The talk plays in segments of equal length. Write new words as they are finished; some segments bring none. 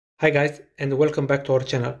Hi guys, and welcome back to our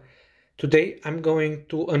channel. Today I'm going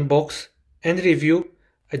to unbox and review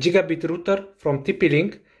a Gigabit router from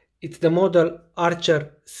TP-Link. It's the model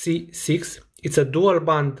Archer C6. It's a dual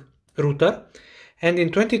band router, and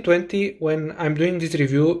in 2020 when I'm doing this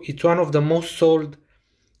review, it's one of the most sold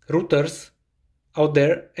routers out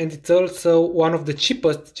there, and it's also one of the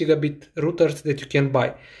cheapest Gigabit routers that you can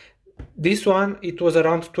buy. This one, it was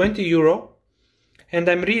around 20 euro. And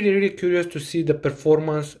I'm really curious to see the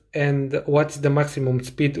performance and what's the maximum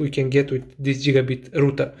speed we can get with this Gigabit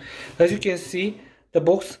router. As you can see, the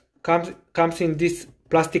box comes in this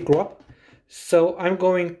plastic wrap. So I'm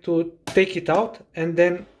going to take it out and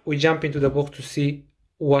then we jump into the box to see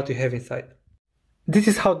what we have inside. This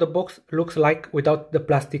is how the box looks like without the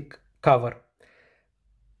plastic cover.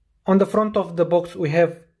 On the front of the box we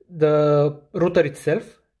have the router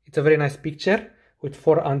itself. It's a very nice picture with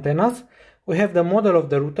 4 antennas. We have the model of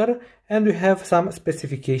the router and we have some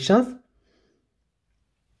specifications.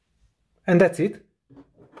 And that's it.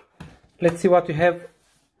 Let's see what we have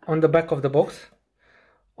on the back of the box.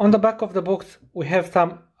 On the back of the box we have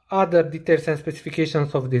some other details and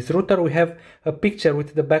specifications of this router. We have a picture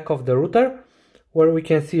with the back of the router where we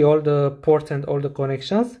can see all the ports and all the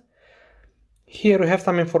connections. Here we have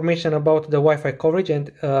some information about the Wi-Fi coverage,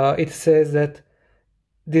 and it says that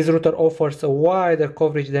this router offers a wider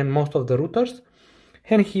coverage than most of the routers.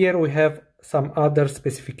 And here we have some other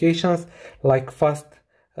specifications like fast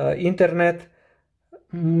internet,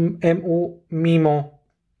 MIMO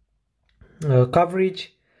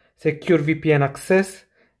coverage, secure VPN access,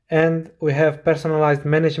 and we have personalized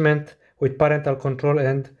management with parental control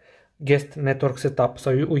and guest network setup.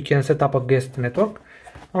 So we can set up a guest network.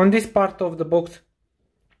 On this part of the box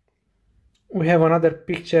we have another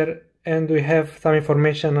picture and we have some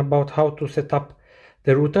information about how to set up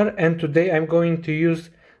the router. And today I'm going to use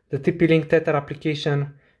the TP-Link Tether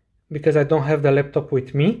application because I don't have the laptop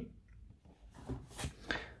with me.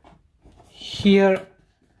 Here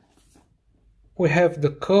we have the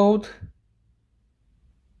code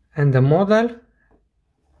and the model,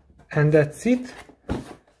 and that's it.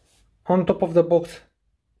 On top of the box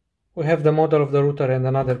we have the model of the router and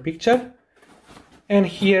another picture, and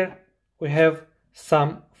here we have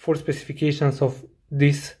some full specifications of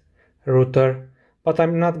this router, but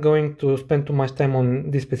I'm not going to spend too much time on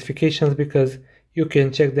these specifications because you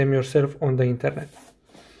can check them yourself on the internet.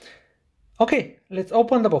 Okay, let's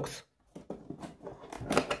open the box.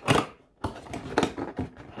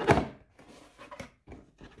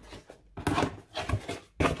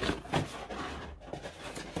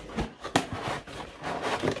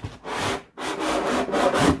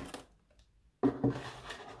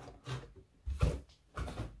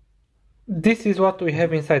 This is what we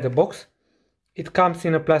have inside the box. It comes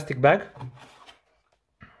in a plastic bag.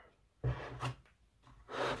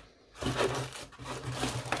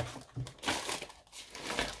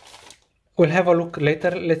 We'll have a look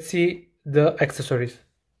later. Let's see the accessories.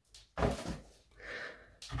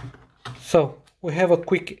 So we have a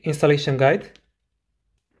quick installation guide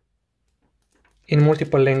in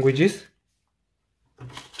multiple languages,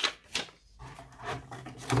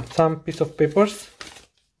 some piece of papers.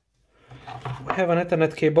 We have an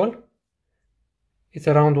Ethernet cable. It's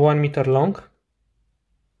around 1 meter long,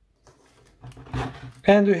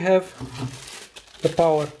 and we have the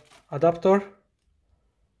power adapter,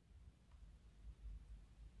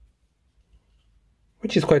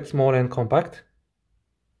 which is quite small and compact,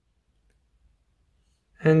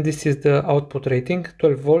 and this is the output rating,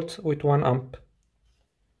 12 volts with 1 amp.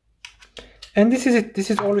 And this is it. This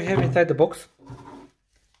is all we have inside the box.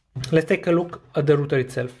 Let's take a look at the router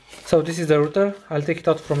itself. So this is the router. I'll take it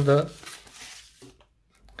out from the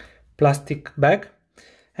plastic bag,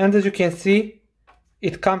 and as you can see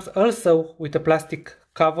it comes also with a plastic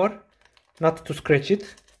cover, not to scratch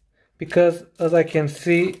it, because as I can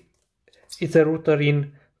see it's a router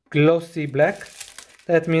in glossy black.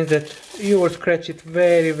 That means that you will scratch it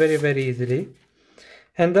very easily.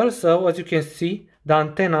 And also, as you can see, the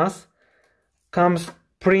antennas comes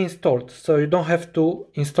pre-installed, so you don't have to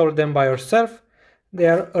install them by yourself. They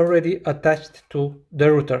are already attached to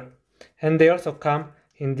the router, and they also come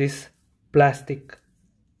in these plastic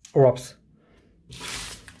wraps.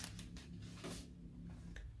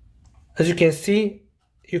 As you can see,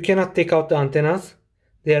 you cannot take out the antennas,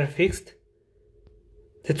 they are fixed.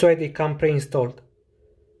 That's why they come pre-installed,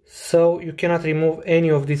 so you cannot remove any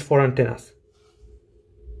of these 4 antennas.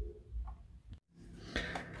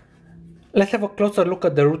 Let's have a closer look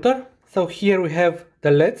at the router. So here we have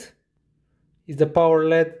the LEDs. It's the power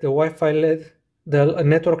LED, the Wi-Fi LED, the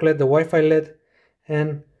network LED, the Wi-Fi LED,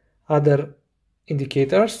 and other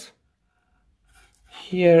indicators.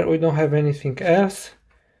 Here we don't have anything else.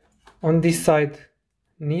 On this side,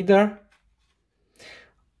 neither.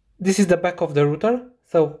 This is the back of the router.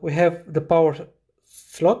 So we have the power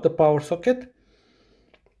slot, the power socket.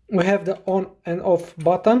 We have the on and off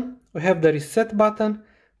button. We have the reset button.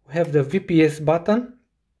 We have the VPS button.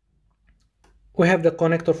 We have the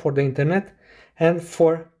connector for the internet and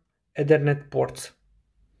 4 Ethernet ports.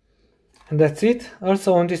 And that's it.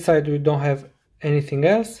 Also on this side we don't have anything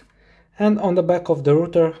else. And on the back of the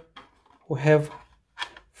router we have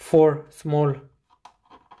 4 small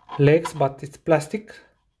legs, but it's plastic.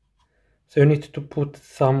 So you need to put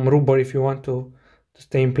some rubber if you want to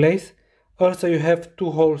stay in place. Also you have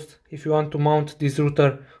 2 holes if you want to mount this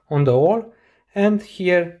router on the wall. And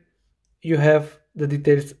here you have the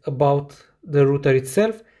details about the router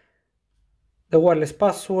itself, the wireless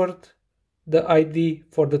password, the ID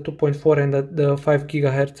for the 2.4 and the 5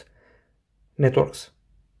 GHz networks.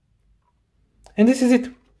 And this is it.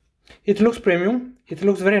 It looks premium, it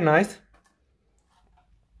looks very nice.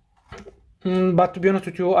 But to be honest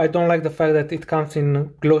with you, I don't like the fact that it comes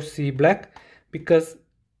in glossy black, because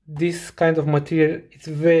this kind of material is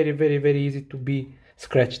very easy to be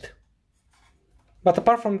scratched. But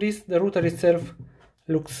apart from this, the router itself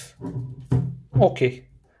looks okay.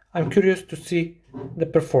 I'm curious to see the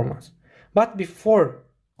performance. But before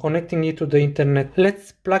connecting it to the internet,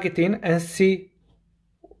 let's plug it in and see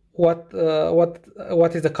what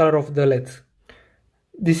is the color of the LEDs.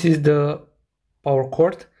 This is the power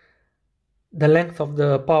cord. The length of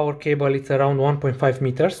the power cable is around 1.5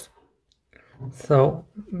 meters. So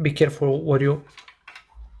be careful where you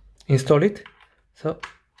install it. So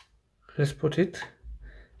let's put it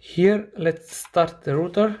here. Let's start the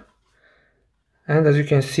router. And as you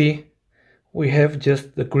can see, we have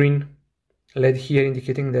just the green LED here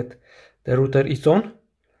indicating that the router is on,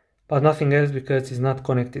 but nothing else because it's not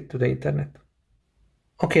connected to the internet.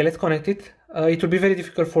 Okay, let's connect it. It will be very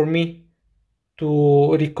difficult for me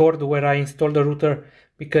to record where I install the router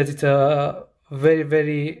because it's a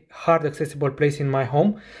very hard accessible place in my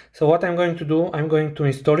home. So what I'm going to do, I'm going to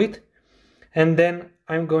install it and then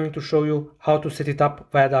I'm going to show you how to set it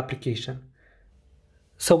up via the application.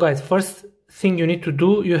 So guys, first thing you need to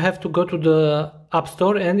do, you have to go to the App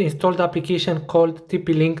Store and install the application called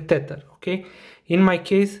TP-Link Tether. Okay, in my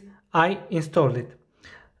case I installed it.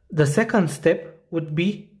 The second step would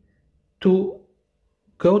be to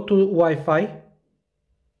go to Wi-Fi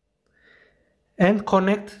and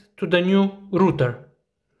connect to the new router.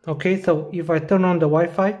 Okay, so if I turn on the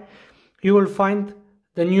Wi-Fi, you will find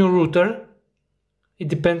the new router. It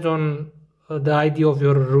depends on the ID of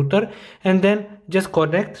your router, and then just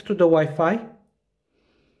connect to the Wi-Fi,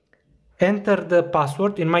 enter the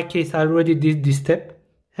password. In my case I already did this step,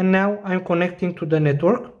 and now I'm connecting to the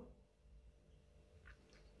network,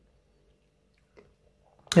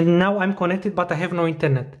 and now I'm connected but I have no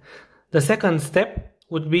internet. The second step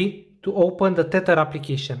would be to open the Tether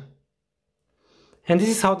application, and this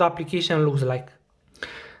is how the application looks like.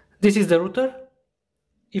 This is the router.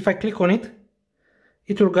 If I click on it,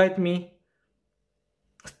 it will guide me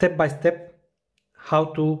step by step how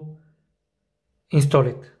to install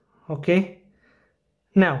it. Okay,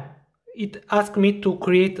 now it asks me to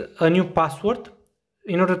create a new password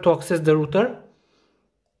in order to access the router.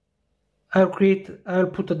 I'll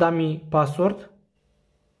put a dummy password.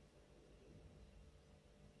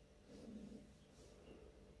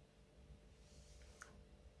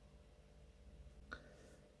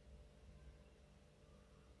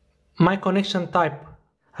 My connection type,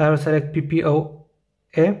 I will select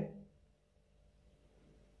PPOE,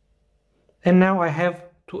 and now I have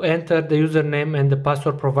to enter the username and the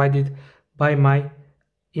password provided by my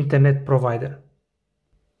internet provider.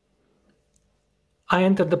 I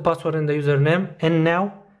entered the password and the username, and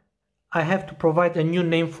now I have to provide a new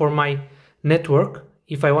name for my network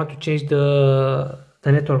if I want to change the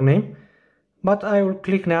network name. But I will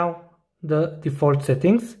click now the default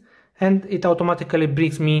settings, and it automatically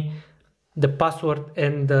brings me the password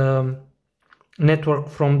and the network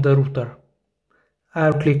from the router.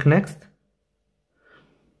 I'll click next.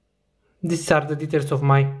 These are the details of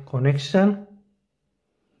my connection.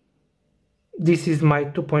 This is my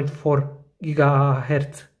 2.4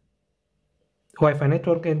 GHz Wi-Fi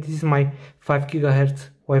network, and this is my 5 GHz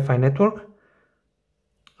Wi-Fi network.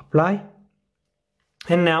 Apply.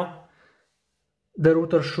 And now the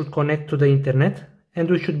router should connect to the internet, and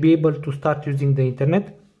we should be able to start using the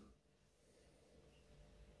internet.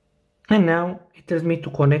 And now it tells me to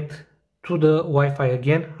connect to the Wi-Fi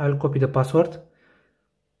again. I'll copy the password.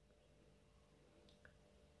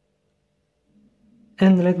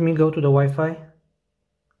 And let me go to the Wi-Fi.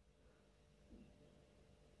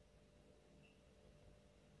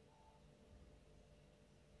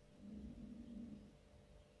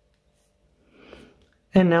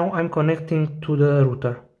 And now I'm connecting to the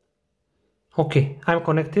router. Okay, I'm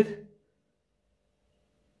connected.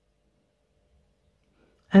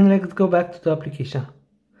 And let's go back to the application.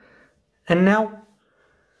 And now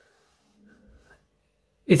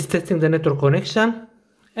it's testing the network connection.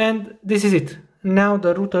 And this is it. Now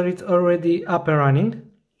the router is already up and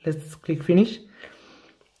running. Let's click finish.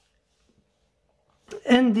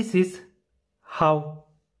 And this is how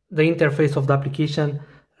the interface of the application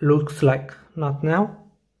looks like. Not now.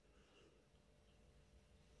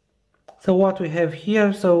 So what we have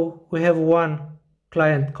here, so we have one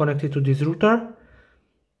client connected to this router.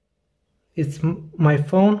 It's my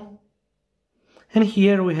phone. And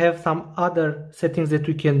here we have some other settings that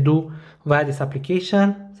we can do via this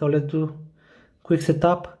application. So let's do quick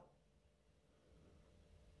setup.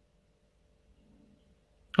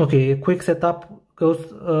 Okay, quick setup goes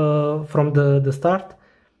from the start.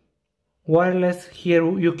 Wireless,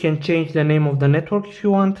 here you can change the name of the network if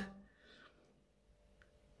you want.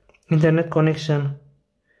 Internet connection.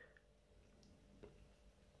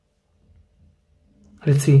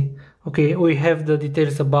 Let's see. Okay, we have the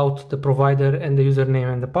details about the provider and the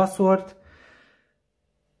username and the password.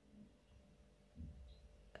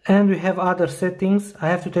 And we have other settings. I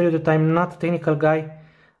have to tell you that I'm not a technical guy.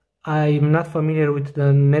 I'm not familiar with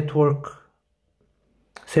the network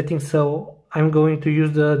settings, so I'm going to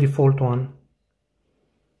use the default one.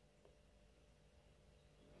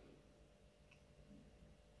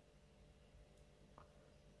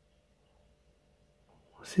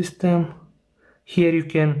 System. Here you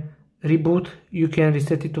can reboot, you can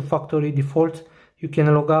reset it to factory defaults, you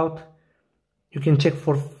can log out, you can check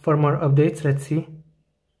for firmware updates. Let's see.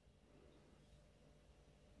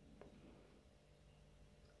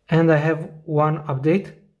 And I have one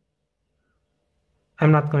update.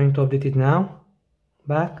 I'm not going to update it now.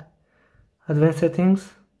 Back. Advanced settings.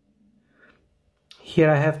 Here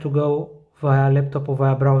I have to go via laptop or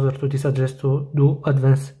via browser to this address to do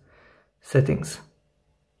advanced settings.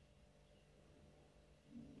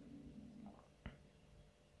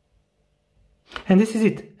 And this is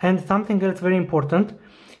it. And something else very important,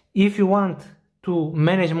 if you want to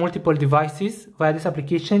manage multiple devices via this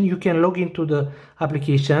application, you can log into the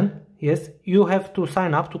application. Yes, you have to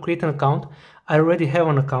sign up to create an account. I already have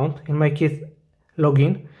an account, in my case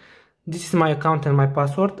login. This is my account and my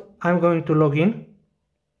password. I'm going to log in.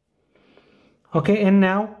 Okay, and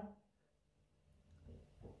now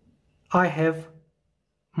I have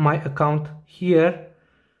my account here,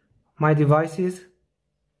 my devices.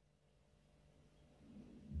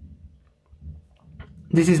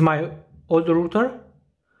 This is my old router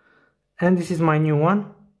and this is my new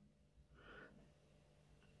one.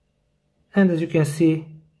 And as you can see,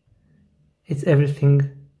 it's everything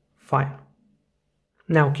fine.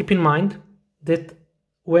 Now keep in mind that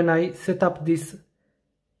when I set up this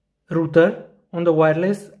router on the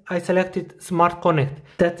wireless, I selected Smart Connect.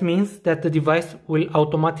 That means that the device will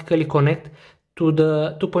automatically connect to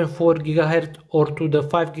the 2.4 GHz or to the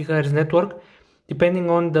 5 GHz network, depending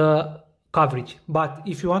on the coverage. But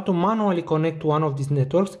if you want to manually connect to one of these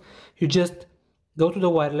networks, you just go to the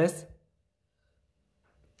wireless,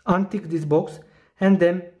 untick this box, and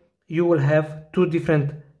then you will have two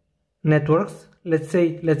different networks. Let's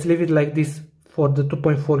leave it like this for the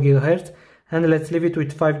 2.4 GHz, and let's leave it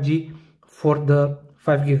with 5G for the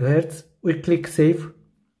 5 GHz. We click save,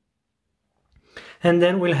 and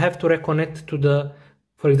then we'll have to reconnect to the,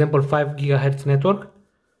 for example, 5 GHz network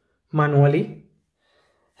manually.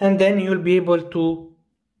 And then you will be able to,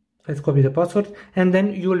 let's copy the password, and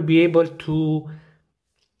then you will be able to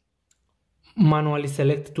manually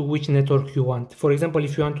select to which network you want. For example,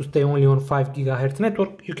 if you want to stay only on 5 GHz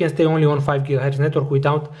network, you can stay only on 5 GHz network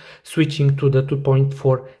without switching to the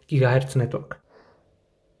 2.4 GHz network.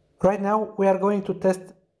 Right now we are going to test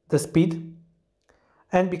the speed,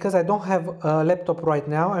 and because I don't have a laptop right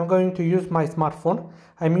now, I'm going to use my smartphone.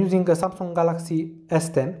 I'm using a Samsung Galaxy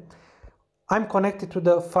S10. I'm connected to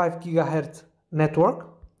the 5 GHz network,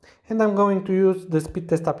 and I'm going to use the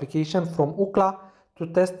SpeedTest application from Ookla to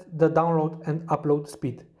test the download and upload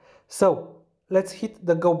speed. So let's hit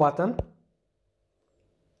the go button,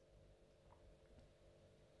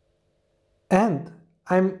 and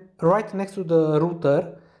I'm right next to the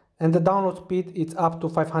router, and the download speed is up to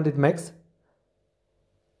 500 megs.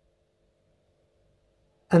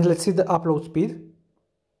 And let's see the upload speed.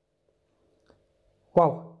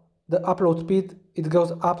 Wow. The upload speed, it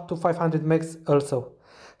goes up to 500 megs also.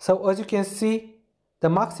 So as you can see, the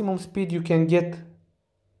maximum speed you can get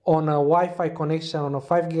on a Wi-Fi connection, on a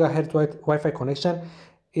 5 GHz Wi-Fi connection,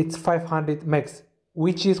 it's 500 megs,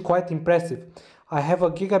 which is quite impressive. I have a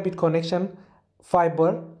gigabit connection,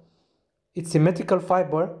 fiber, it's symmetrical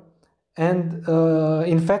fiber, and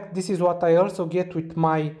in fact this is what I also get with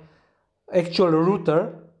my actual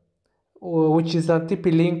router, which is a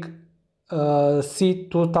TP-Link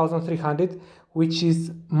C2300, which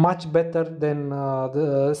is much better than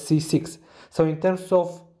the C6. So in terms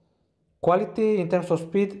of quality, in terms of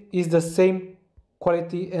speed, is the same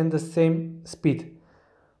quality and the same speed.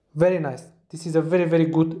 Very nice. This is a very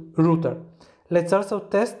good router. Let's also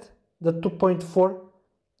test the 2.4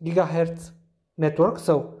 gigahertz network.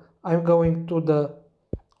 So I'm going to the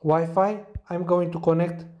Wi-Fi. I'm going to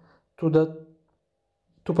connect to the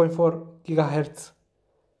 2.4 gigahertz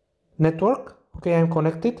network. Okay, I'm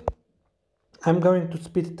connected. I'm going to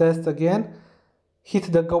speed test again,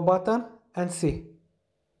 hit the go button and see.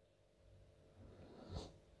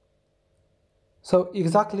 So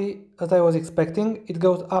exactly as I was expecting, it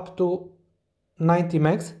goes up to 90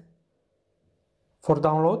 megs for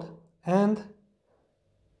download and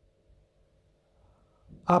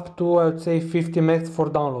up to, I would say, 50 megs for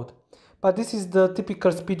download. But this is the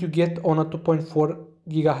typical speed you get on a 2.4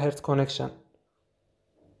 gigahertz connection.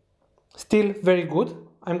 Still very good.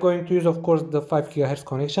 I'm going to use, of course, the 5 gigahertz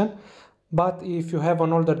connection, but if you have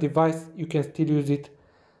an older device, you can still use it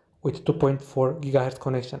with 2.4 gigahertz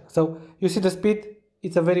connection. So you see the speed,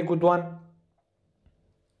 it's a very good one.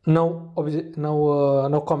 No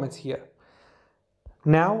comments here.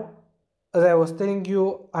 Now, as I was telling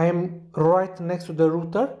you, I am right next to the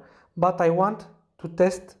router, but I want to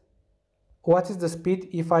test what is the speed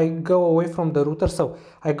if I go away from the router. So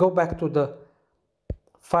I go back to the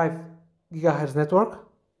 5 gigahertz network.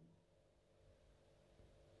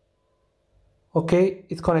 Okay,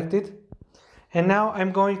 it's connected. And now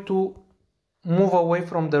I'm going to move away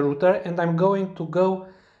from the router and I'm going to go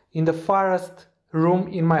in the farthest room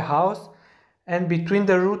in my house. And between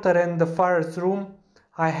the router and the farthest room,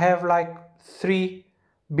 I have like 3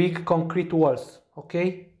 big concrete walls.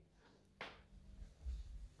 Okay,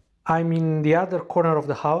 I'm in the other corner of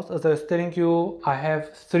the house. As I was telling you, I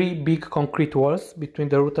have 3 big concrete walls between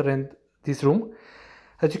the router and this room.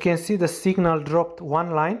 As you can see, the signal dropped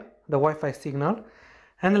 1 line, the Wi-Fi signal.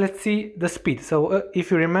 And let's see the speed. So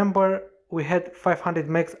if you remember, we had 500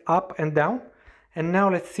 megs up and down. And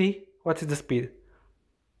now let's see what is the speed.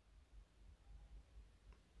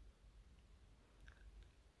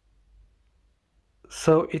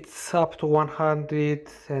 So it's up to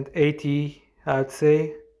 180, I would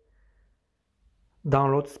say,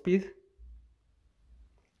 download speed.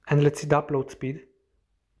 And let's see the upload speed.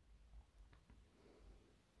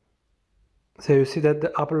 So you see that the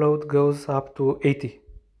upload goes up to 80.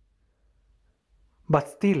 But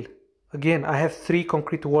still, again, I have 3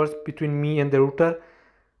 concrete walls between me and the router.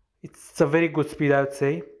 It's a very good speed, I would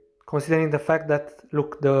say, considering the fact that,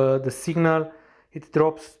 look, the signal, it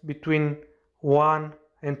drops between 1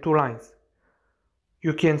 and 2 lines.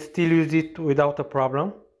 You can still use it without a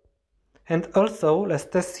problem. And also, let's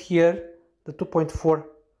test here the 2.4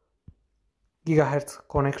 gigahertz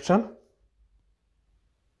connection.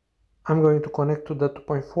 I'm going to connect to the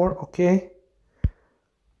 2.4, okay.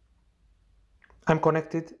 I'm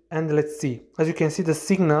connected and let's see. As you can see, the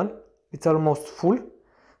signal, it's almost full.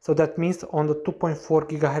 So that means on the 2.4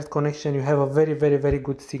 gigahertz connection, you have a very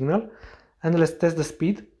good signal. And let's test the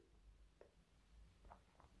speed.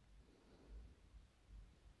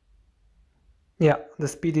 Yeah, the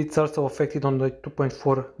speed is also affected on the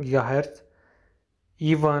 2.4 gigahertz,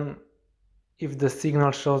 even if the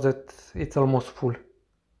signal shows that it's almost full.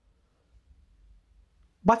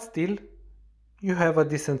 But still, you have a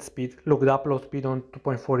decent speed. Look, the upload speed on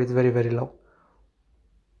 2.4 is very low.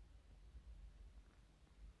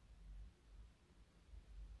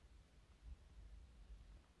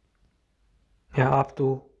 Yeah, up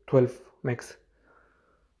to 12 megs.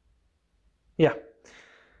 Yeah.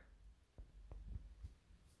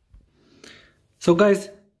 So guys,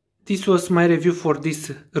 this was my review for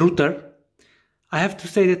this router. I have to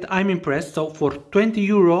say that I'm impressed. So for 20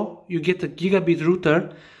 euro, you get a gigabit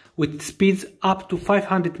router with speeds up to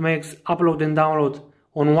 500 megs upload and download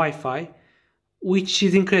on Wi-Fi, which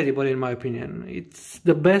is incredible in my opinion. It's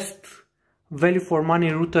the best value for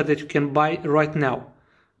money router that you can buy right now.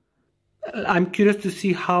 I'm curious to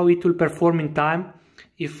see how it will perform in time,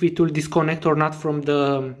 if it will disconnect or not from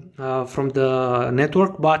the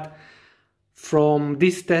network. But from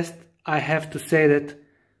this test, I have to say that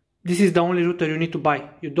this is the only router you need to buy.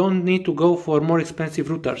 You don't need to go for more expensive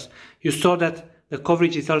routers. You saw that the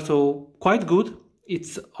coverage is also quite good.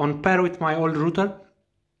 It's on par with my old router.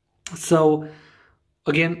 So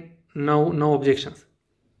again, no objections.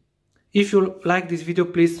 If you like this video,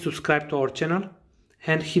 please subscribe to our channel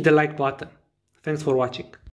and hit the like button. Thanks for watching.